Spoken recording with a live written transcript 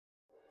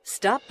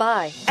Stop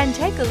by and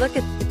take a look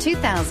at the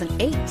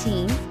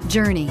 2018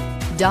 Journey.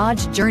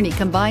 Dodge Journey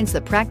combines the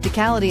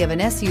practicality of an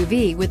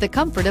SUV with the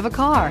comfort of a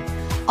car,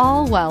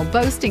 all while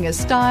boasting a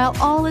style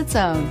all its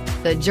own.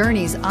 The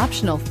Journey's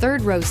optional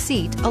third-row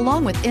seat,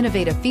 along with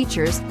innovative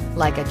features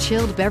like a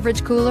chilled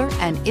beverage cooler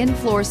and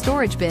in-floor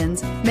storage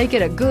bins, make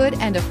it a good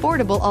and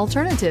affordable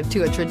alternative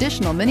to a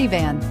traditional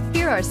minivan.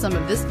 Here are some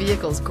of this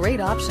vehicle's great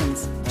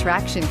options: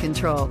 traction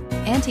control,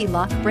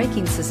 anti-lock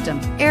braking system,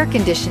 air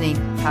conditioning,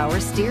 power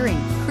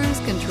steering, cruise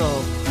control,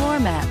 floor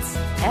mats,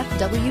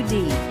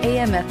 FWD,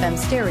 AM/FM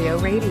stereo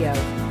radio,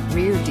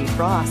 rear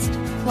defrost,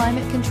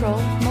 climate control,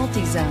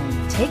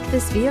 multi-zone. Take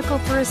this vehicle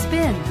for a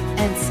spin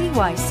and see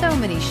why so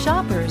many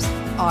shoppers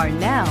are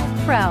now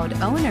proud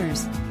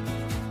owners.